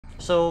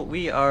So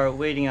we are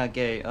waiting at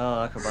gate.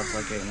 Oh, Acrobat's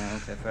at gate now.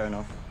 Okay, fair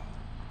enough.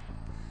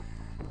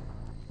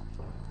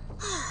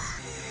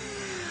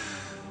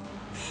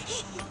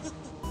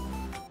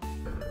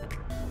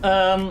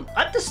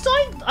 At this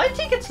time, I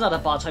think it's not a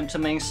bad time to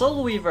main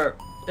Soul Weaver.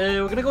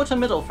 We're gonna go to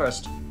middle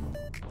first.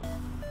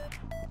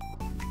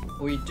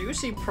 We do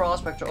see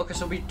Prospector. Okay,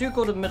 so we do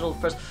go to middle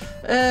first.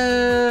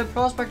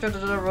 Prospector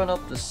did run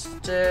up the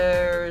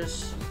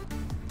stairs.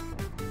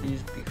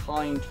 He's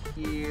behind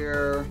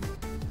here.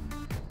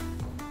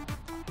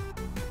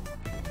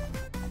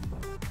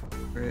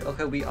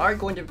 Okay, we are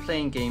going to be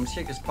playing games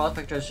here because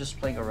Prospector is just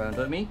playing around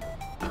with me.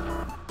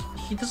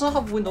 He doesn't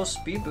have Windows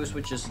Speed Boost,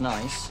 which is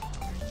nice.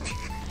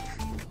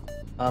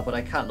 But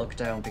I can't look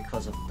down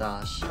because of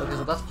that. Okay,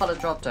 so that's pallet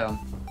drop down.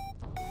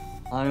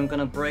 I'm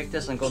gonna break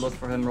this and go look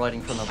for him right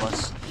in front of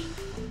us.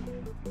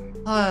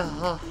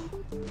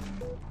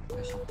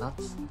 Okay, so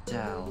that's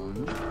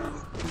down.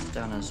 That's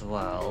down as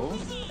well.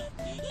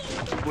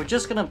 We're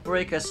just gonna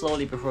break it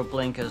slowly before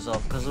Blink is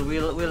up, because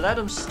we'll let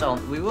him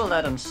stun. We will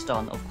let him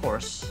stun, of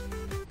course.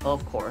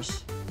 Of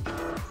course.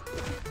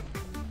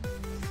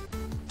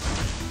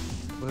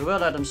 We will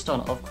let him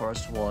stun, of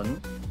course. 1,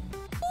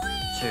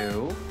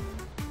 2,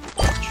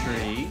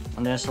 3,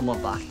 and there's someone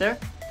back there.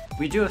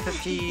 We do have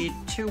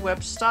 52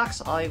 web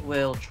stacks. I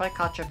will try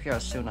catch up here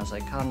as soon as I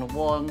can.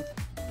 1,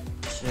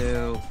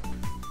 2,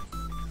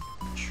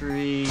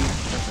 3.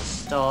 That's a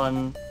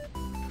stun.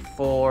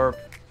 4.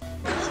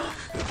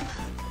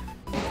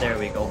 There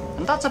we go.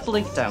 And that's a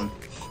blink down.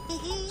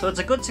 So it's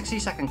a good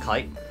 60-second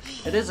kite.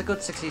 It is a good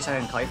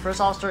 60-second kite.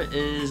 First officer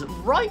is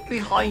right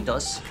behind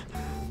us.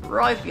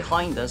 Right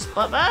behind us.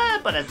 But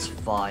it's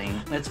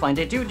fine. It's fine.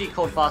 They do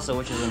decode faster,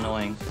 which is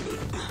annoying.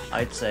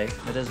 I'd say.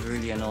 It is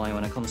really annoying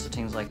when it comes to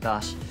things like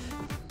that.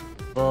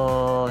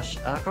 But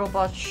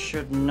Acrobat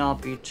should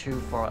not be too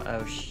far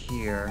out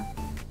here.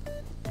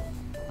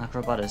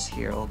 Acrobat is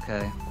here,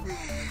 okay.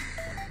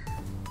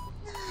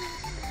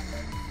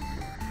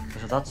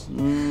 So that's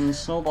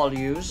snowball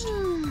used.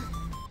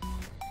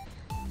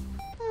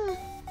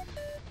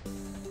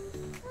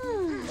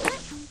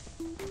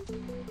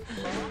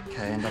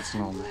 Okay, and that's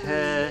normal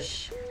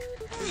hit.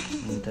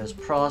 And there's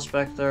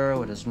Prospector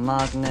with his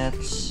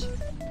magnets.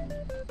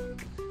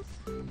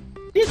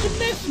 Did you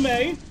miss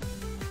me?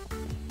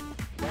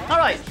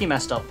 Alright, he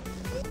messed up.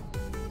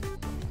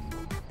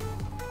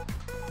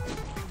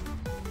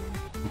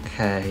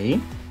 Okay.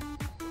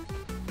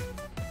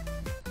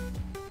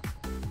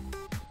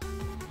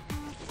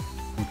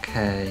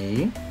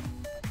 Okay.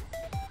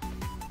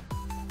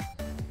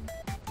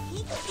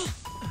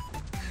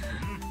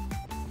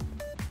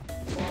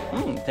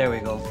 There we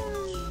go.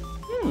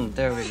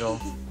 There we go.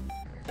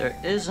 There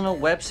is no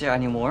webs here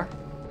anymore.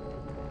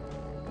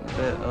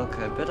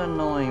 Okay, a bit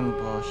annoying,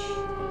 but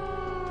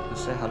we'll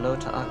say hello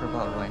to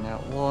Acrobat right now.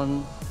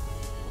 1,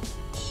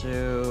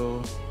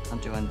 2,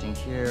 can't do anything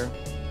here.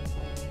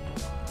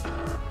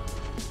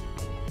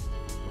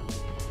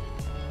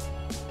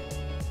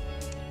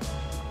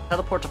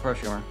 Teleport to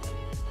Perfumer.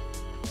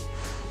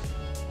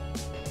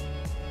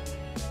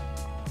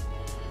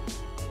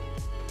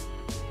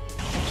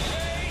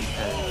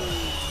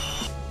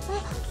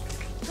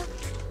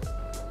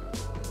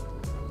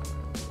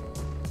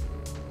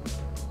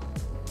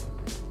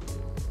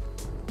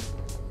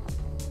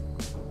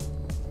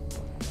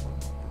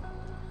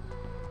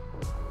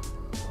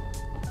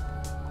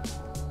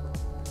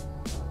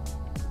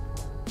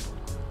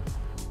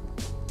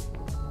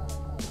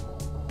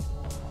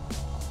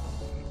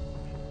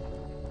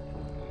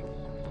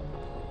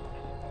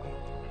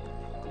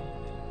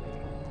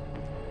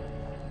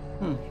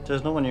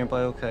 There's no one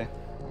nearby, okay.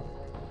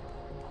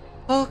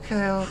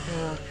 Okay.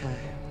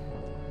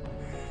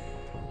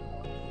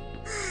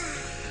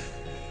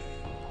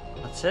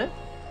 That's it?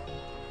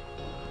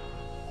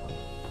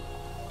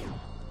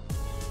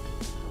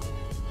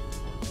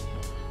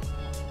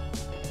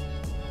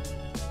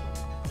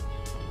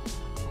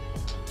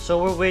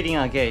 So we're waiting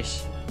at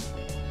gate.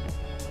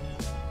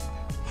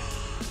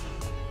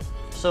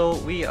 So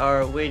we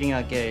are waiting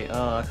at gate.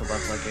 Oh,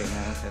 Acrobat's at gate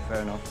now, okay,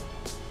 fair enough.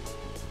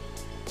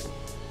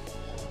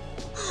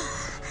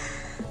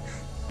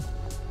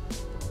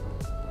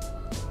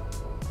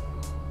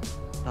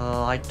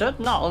 I did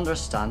not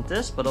understand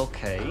this, but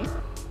okay.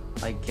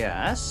 I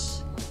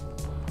guess.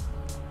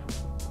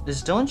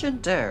 Is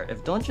Dungeon there?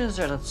 If Dungeon is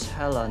there, that's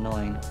hella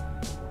annoying.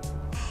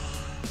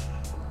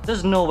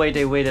 There's no way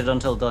they waited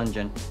until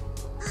Dungeon.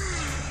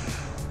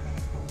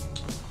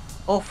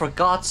 Oh, for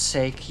God's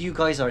sake, you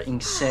guys are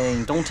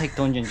insane. Don't take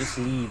Dungeon, just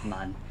leave,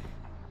 man.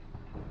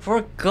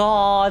 For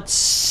God's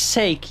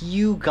sake,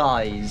 you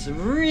guys,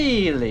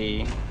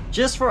 really?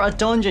 Just for a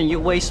Dungeon, you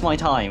waste my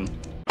time.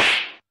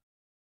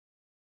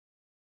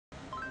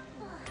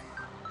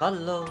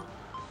 Hello.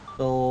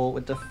 So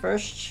with the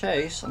first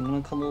chase, I'm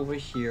gonna come over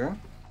here.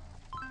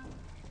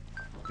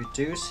 We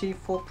do see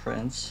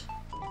footprints.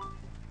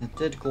 It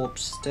did go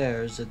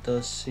upstairs, it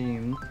does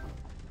seem.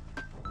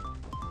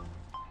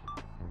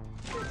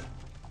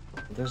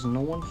 But there's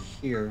no one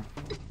here.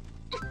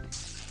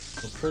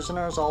 The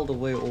prisoner is all the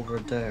way over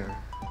there.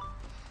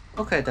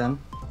 Okay then.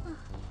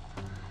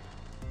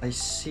 I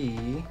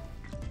see.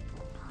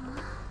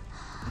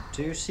 I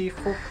do see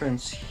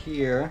footprints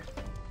here.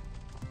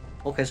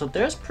 Okay, so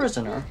there's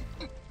prisoner.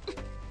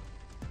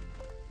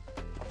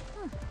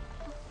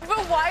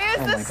 But why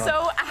is this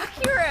so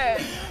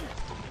accurate?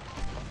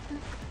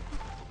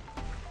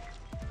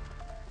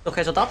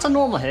 Okay, so that's a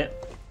normal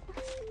hit.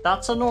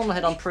 That's a normal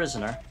hit on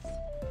prisoner.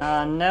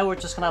 And now we're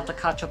just gonna have to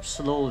catch up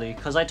slowly.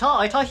 Because I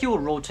thought he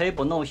would rotate,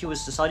 but no, he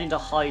was deciding to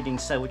hide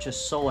instead, which is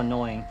so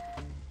annoying.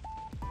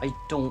 I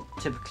don't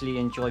typically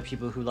enjoy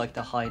people who like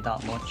to hide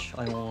that much,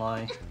 I won't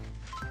lie.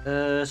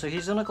 So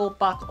he's gonna go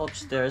back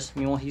upstairs.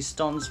 Meanwhile, he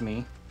stuns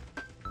me.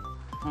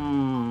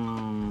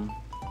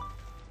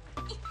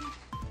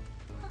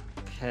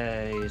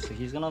 Okay, so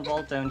he's gonna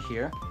vault down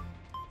here.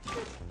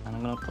 And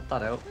I'm gonna put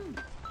that out.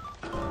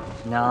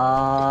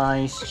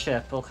 Nice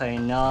chip. Okay,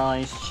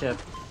 nice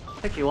chip.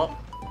 Pick you up.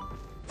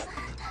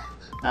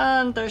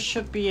 And there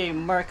should be a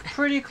Merc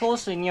pretty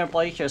closely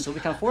nearby here, so we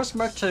can force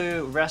Merc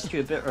to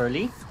rescue a bit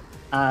early.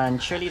 And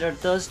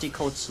Cheerleader does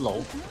decode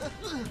slow.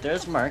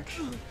 There's Merc.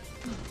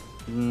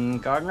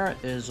 Gardener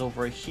is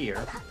over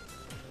here.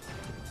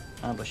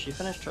 But she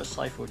finished her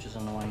Cypher, which is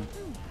annoying.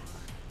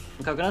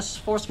 Okay, I'm gonna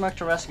force Merc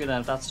to rescue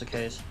then if that's the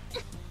case.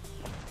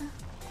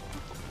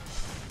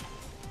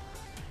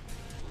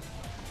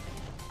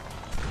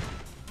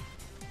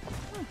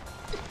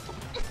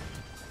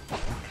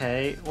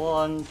 Okay,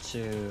 1,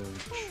 2,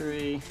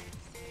 3.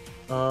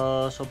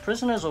 So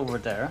prisoner's over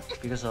there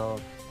because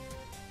of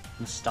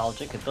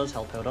nostalgic. It does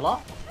help out a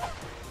lot.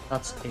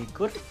 That's a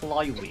good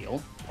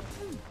flywheel.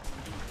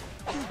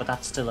 But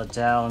that's still a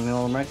down.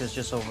 Merc is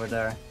just over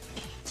there.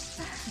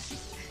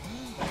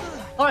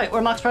 Alright,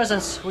 we're max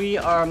presence. We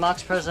are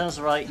max presence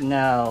right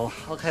now.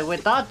 Okay,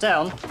 with that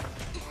down.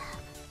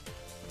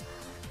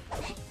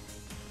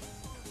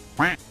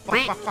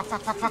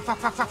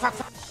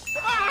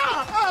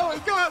 Oh my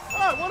god!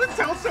 I want to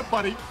tell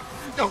somebody!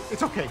 No,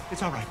 it's okay.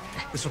 It's alright.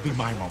 This will be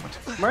my moment.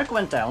 Merc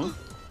went down.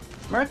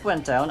 Merc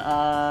went down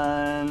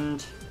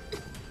and...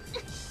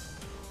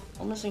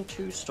 I'm missing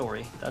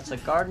 2-story. That's a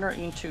Gardener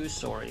in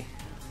 2-story.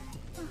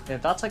 Okay,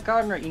 if that's a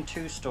Gardener in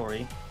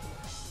 2-story...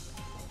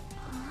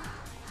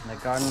 And the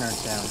Gardener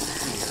down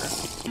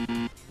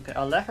here... Okay,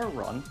 I'll let her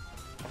run.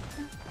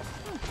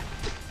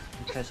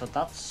 Okay, so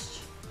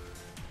that's...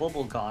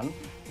 Bubble gone.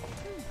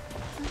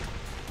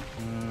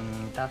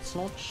 That's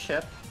no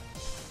chip.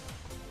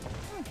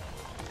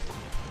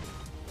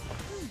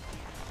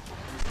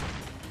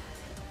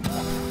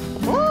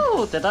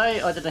 Woo! Did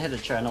I? I didn't hit the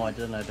chair. No, I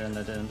didn't.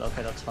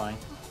 Okay, that's fine.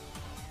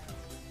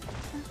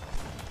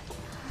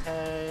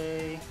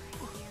 Okay.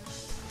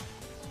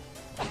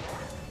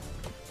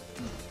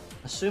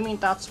 Assuming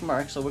that's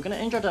Merc, so we're gonna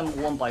injure them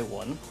one by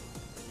one.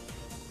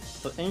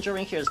 So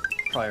injuring here is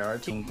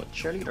priority, but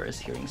Cheerleader is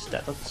here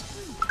instead.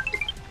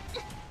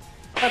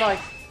 Bye-bye.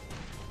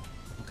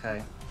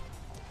 Okay.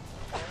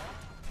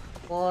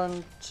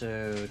 1,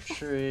 2,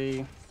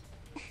 3.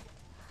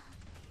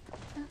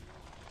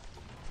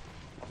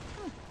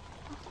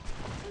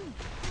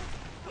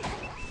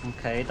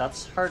 Okay,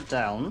 that's her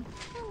down.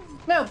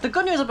 Now, the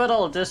good news about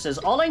all of this is,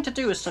 all I need to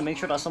do is to make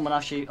sure that someone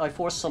I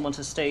force someone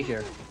to stay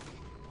here.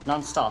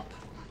 Non-stop.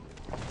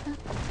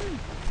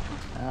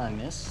 Ah, I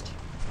missed.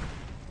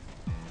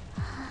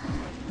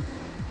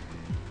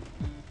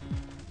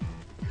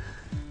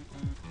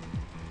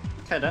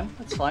 Okay then,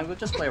 that's fine, we'll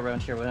just play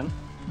around here with him.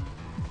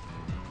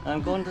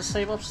 I'm going to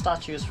save up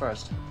statues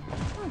first,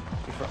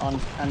 before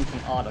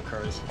anything odd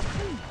occurs.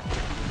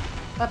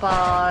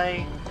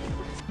 Bye-bye!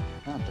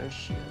 Ah, there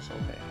she is,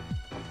 okay.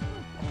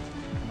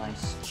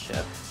 Nice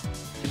chip.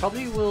 She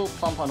probably will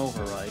plump on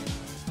override.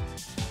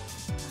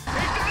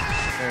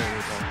 There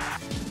we go.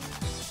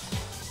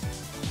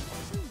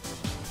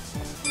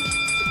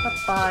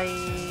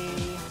 Bye-bye!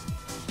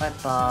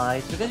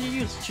 Bye-bye. So because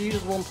she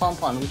used one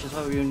pom-pom, which is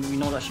why we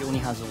know that she only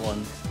has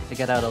one to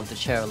get out of the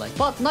chair, like.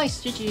 But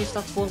nice, GG's,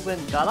 that's one win.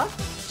 Gala?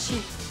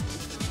 She...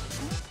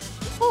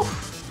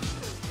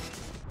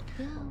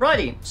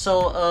 Righty,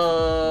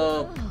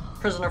 so,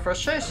 prisoner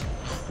first chase.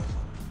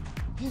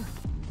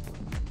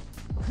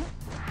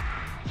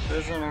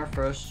 Prisoner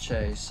first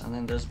chase, and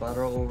then there's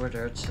battle over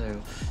there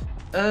too.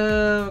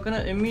 We're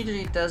gonna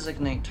immediately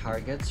designate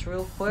targets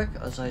real quick,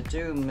 as I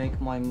do make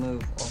my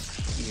move up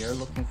here,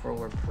 looking for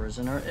where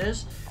prisoner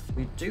is.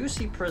 We do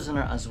see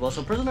prisoner as well,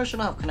 so prisoner should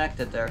not have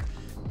connected there.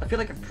 I feel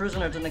like if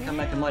prisoner didn't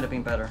connect, it might have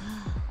been better.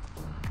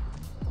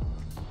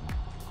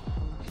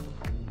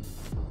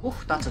 Ooh,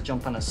 that's a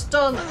jump and a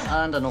stun,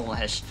 and a normal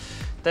hit.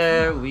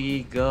 There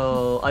we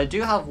go. I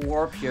do have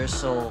warp here,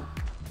 so...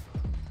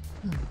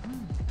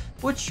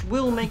 which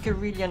will make it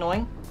really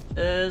annoying,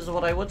 is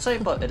what I would say,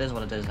 but it is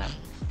what it is now.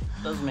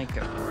 It does make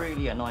it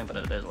really annoying, but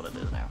it is what it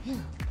is now.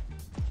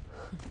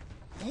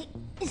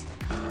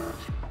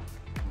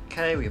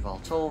 Okay, we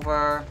vault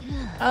over.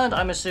 And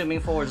I'm assuming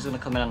forward is going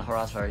to come in and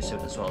harass very soon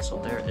as well, so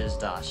there is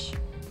dash.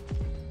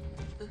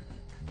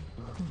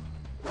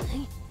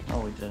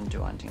 Oh, we didn't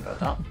do anything about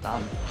that.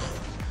 Damn.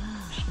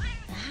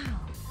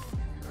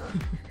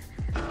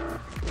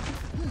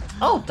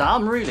 Oh,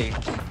 damn, really?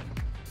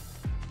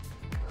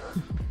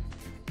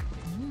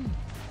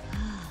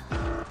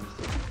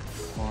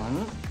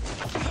 One.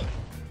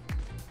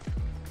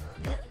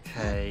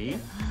 Okay.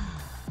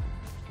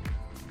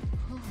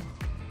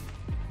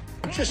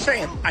 I'm just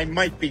saying, I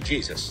might be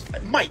Jesus. I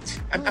might.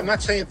 I'm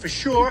not saying for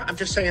sure. I'm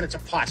just saying it's a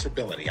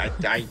possibility.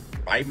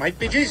 I might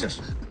be Jesus.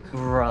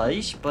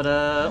 Right, but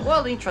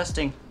well,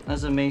 interesting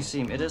as it may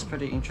seem. It is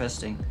pretty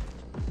interesting.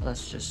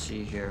 Let's just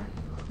see here.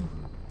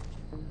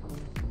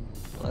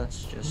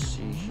 Let's just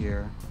see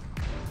here.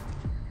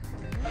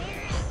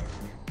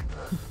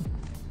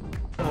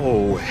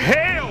 Oh,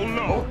 hell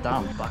no! Oh,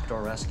 damn,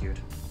 backdoor rescued.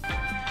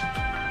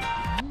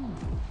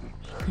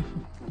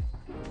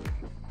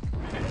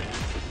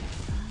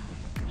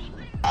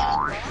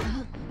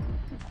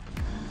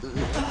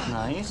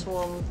 Nice.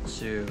 1,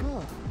 2,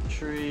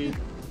 3.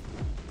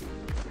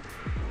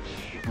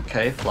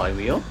 Okay,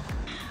 flywheel.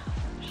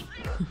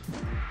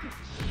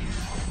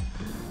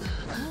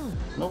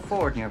 No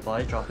forward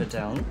nearby, drop it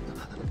down.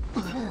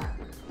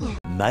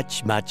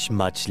 Much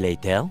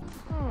later.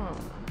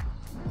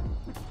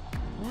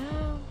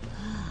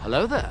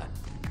 Hello there.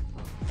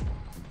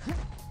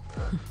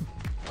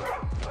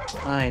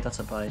 Aye, that's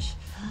a bite.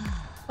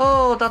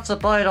 Oh, that's a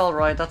bite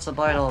alright, that's a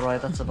bite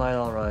alright, that's a bite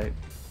alright.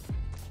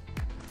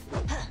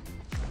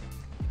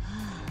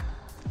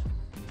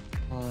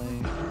 5,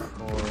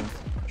 4,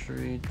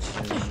 3,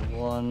 2,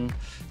 1.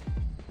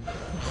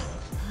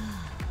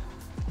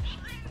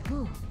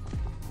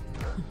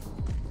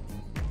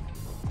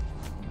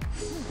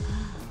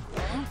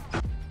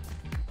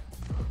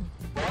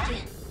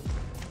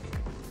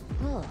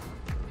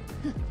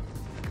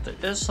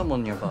 There is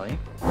someone nearby.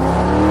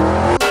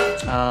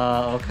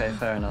 Okay,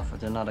 fair enough. I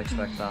did not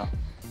expect that.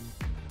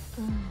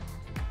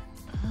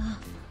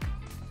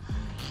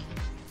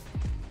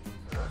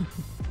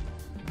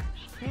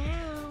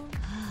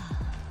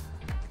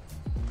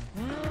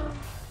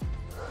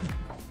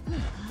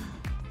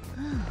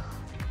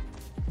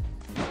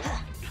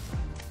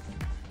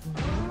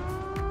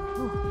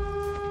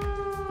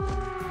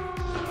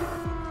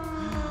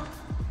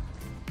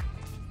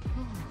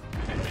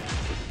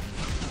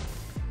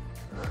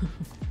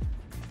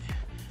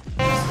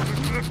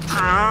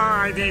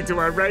 I need to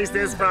erase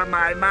this from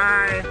my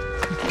mind.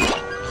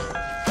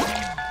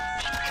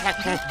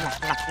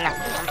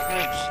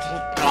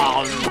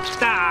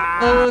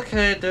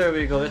 Okay, there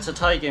we go. It's a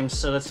tie game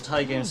still. It's a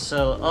tie game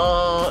still.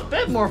 A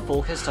bit more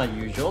focused than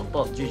usual,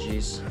 but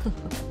GG's.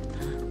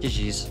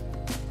 GG's.